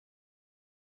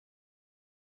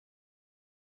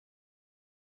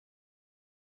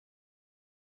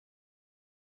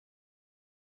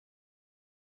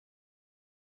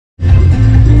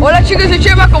Hola chicos, soy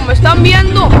Chema, como están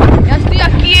viendo, ya estoy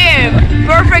aquí en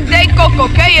Perfect Day Coco,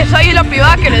 ¿ok? Esa ahí es la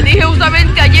privada que les dije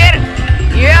justamente ayer.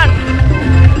 Y vean,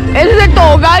 ese es el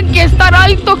tobogán que es tan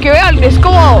alto que vean, es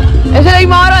como, es la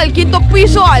misma vara del quinto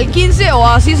piso al 15 o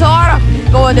así esa vara,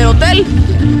 como el del hotel.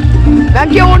 Vean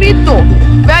qué bonito,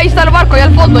 vean ahí está el barco, allá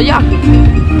al fondo ya.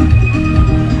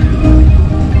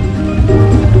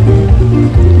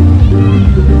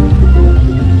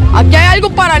 Aquí hay algo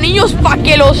para niños, para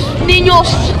que los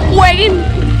niños jueguen.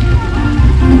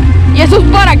 Y eso es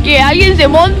para que alguien se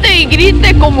monte y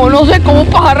grite como, no sé, como un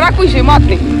pajarraco y se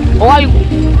mate. O algo.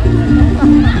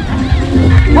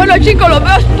 Bueno chicos, los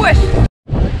veo después.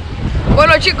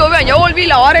 Bueno chicos, vean, ya volví.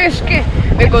 La vara es que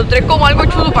me encontré como algo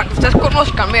chulo para que ustedes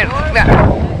conozcan. Vean.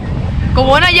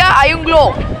 Como ven allá, hay un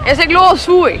globo. Ese globo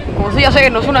sube. Como si ya sé que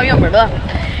no es un avión, ¿verdad?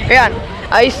 Vean.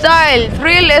 Ahí está el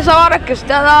thrill, esa vara que usted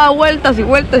da vueltas y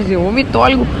vueltas y se vomita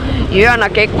algo. Y vean,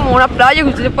 aquí hay como una playa que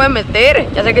usted se puede meter.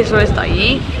 Ya sé que eso está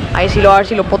ahí. Ahí sí lo a ver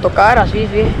si lo puedo tocar, así,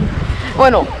 sí.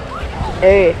 Bueno,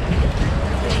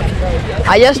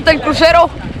 allá está el crucero.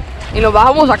 Y lo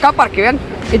bajamos acá para que vean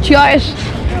qué chida es.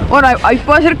 Bueno, ahí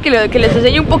puede ser que les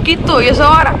enseñe un poquito y esa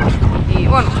vara. Y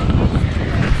bueno,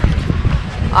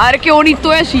 a ver qué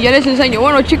bonito es y ya les enseño.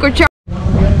 Bueno chicos, chao.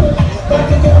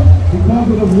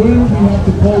 Of wind, you have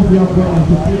to close the umbrella.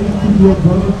 So please keep your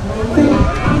umbrella.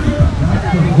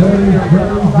 That's a very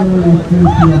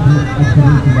safety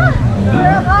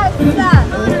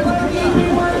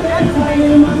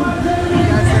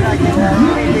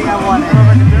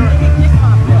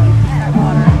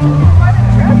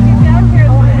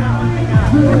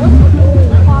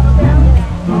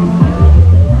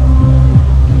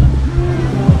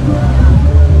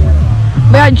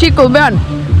Vean chicos, vean.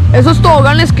 Esos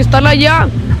toboganes que están allá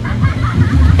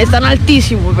están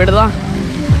altísimos, ¿verdad?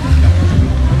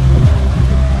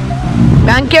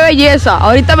 Vean qué belleza.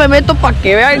 Ahorita me meto para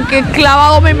que vean qué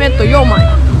clavado me meto yo, man.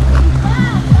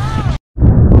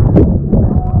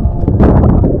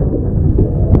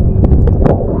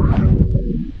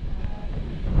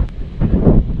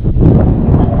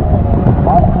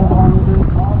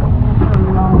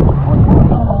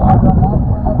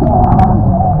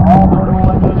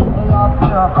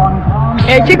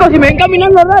 Chicos, si me ven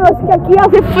caminando raro, es que aquí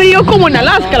hace frío como en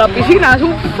Alaska, la piscina, hace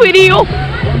un frío,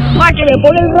 para que me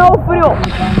pone el rabo frío.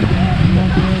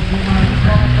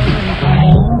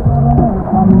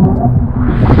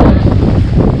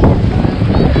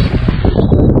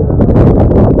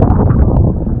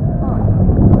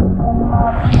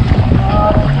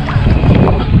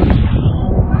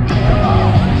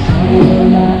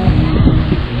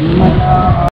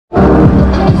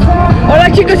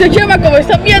 Chicos, soy Chema, como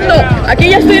están viendo, aquí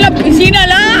ya estoy en la piscina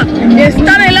helada, es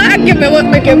tan helada que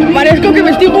parezco que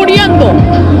me estoy muriendo.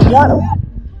 Claro.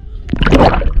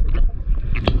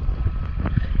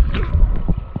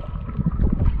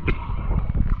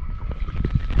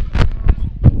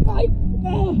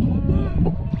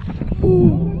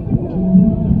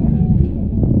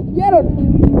 ¿Vieron?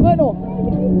 Bueno,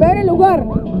 vean el lugar.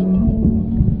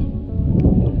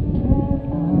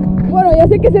 Bueno, ya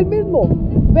sé que es el mismo,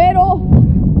 pero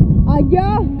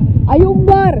allá hay un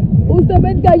bar,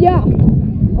 justamente allá,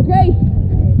 ¿ok?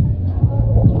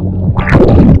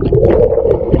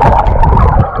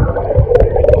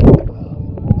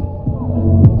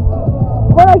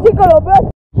 Bueno chicos, los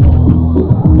veo.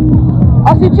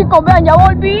 Así chicos, vean, ya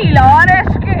volví y la vara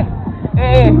es que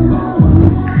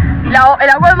el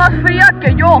agua es más fría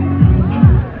que yo.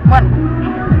 Bueno,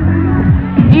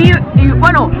 y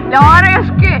bueno, la vara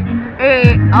es que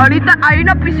ahorita hay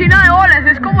una piscina de olas,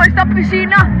 es como esta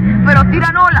piscina, pero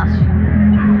tiran olas.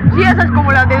 Sí, esas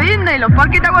como las de Disney, los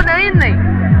parques de aguas de Disney.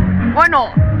 Bueno,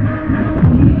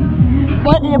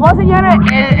 les voy a enseñar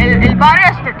el bar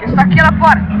este que está aquí a la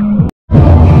par.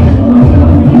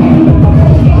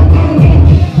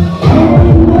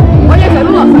 Oye,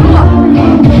 saluda.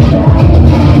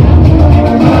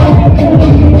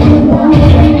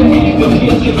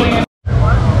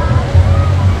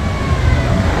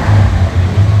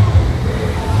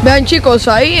 Vean chicos,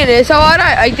 ahí en esa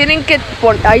vara, ahí tienen que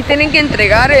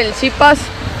entregar el C-Pass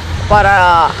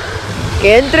para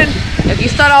que entren. Aquí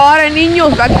está la vara de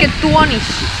niños, vean que tuanis.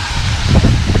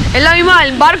 Es la misma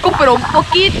del barco, pero un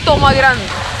poquito más grande.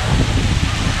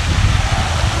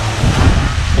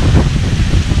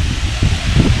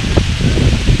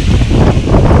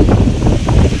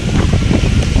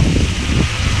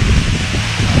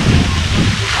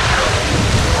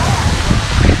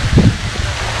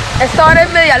 Esta hora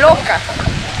es media loca.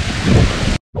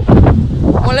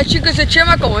 Hola chicos, soy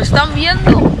Chema, como están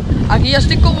viendo, aquí ya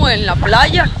estoy como en la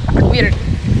playa. Miren.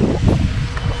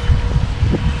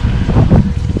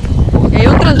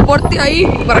 transporte ahí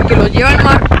para que los lleve al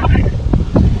mar.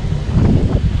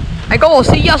 Hay como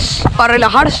sillas para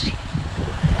relajarse.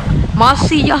 Más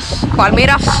sillas,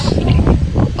 palmeras,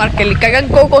 para que le caigan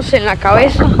cocos en la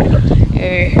cabeza.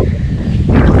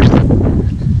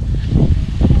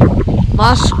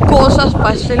 Más cosas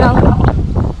para este lado.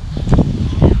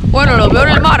 Bueno, los veo en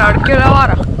el mar, a ver qué es la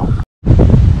vara.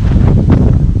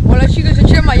 Hola chicos, soy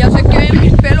Chema, ya sé que ven mi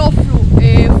pelo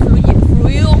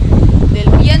fluido del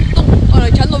viento, bueno,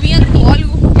 echando viento o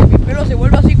algo, que mi pelo se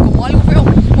vuelve así como algo feo.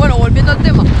 Bueno, volviendo al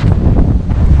tema.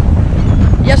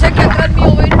 Ya sé que atrás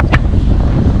mío ven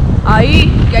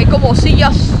ahí que hay como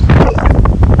sillas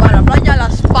para la playa,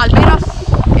 las palmeras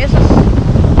esas,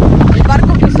 el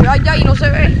barco que se ve allá y no se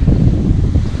ve.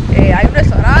 Hay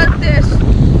restaurantes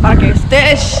para que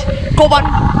ustedes coman.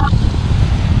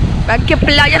 Vean qué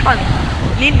playa tan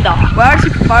linda. Voy a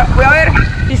ver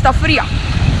si está fría.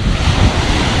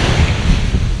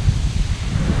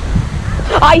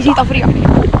 Ay, sí está fría.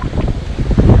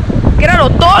 Claro,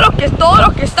 todo lo que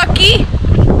está aquí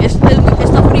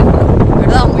está frío,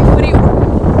 ¿verdad? Muy frío.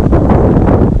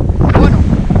 Bueno,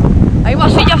 hay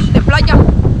más sillas de playa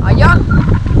allá.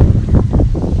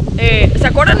 ¿Se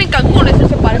acuerdan en Cancún? Ese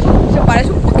se parece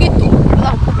un poquito,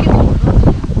 ¿verdad? Un poquito.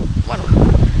 Bueno,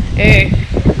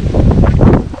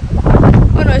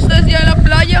 bueno, esto es ya la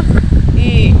playa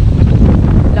y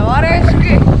la vara es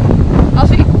que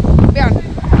así, vean,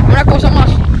 una cosa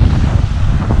más.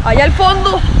 Allá al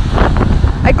fondo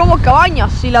hay como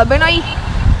cabañas, si las ven ahí.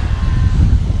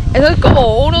 Eso es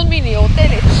como unos mini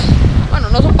hoteles. Bueno,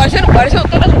 no parecen hoteles,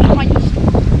 son cabañas.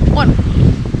 Bueno,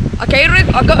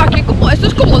 aquí como, esto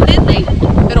es como Disney,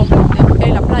 pero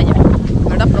en la playa,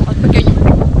 ¿verdad?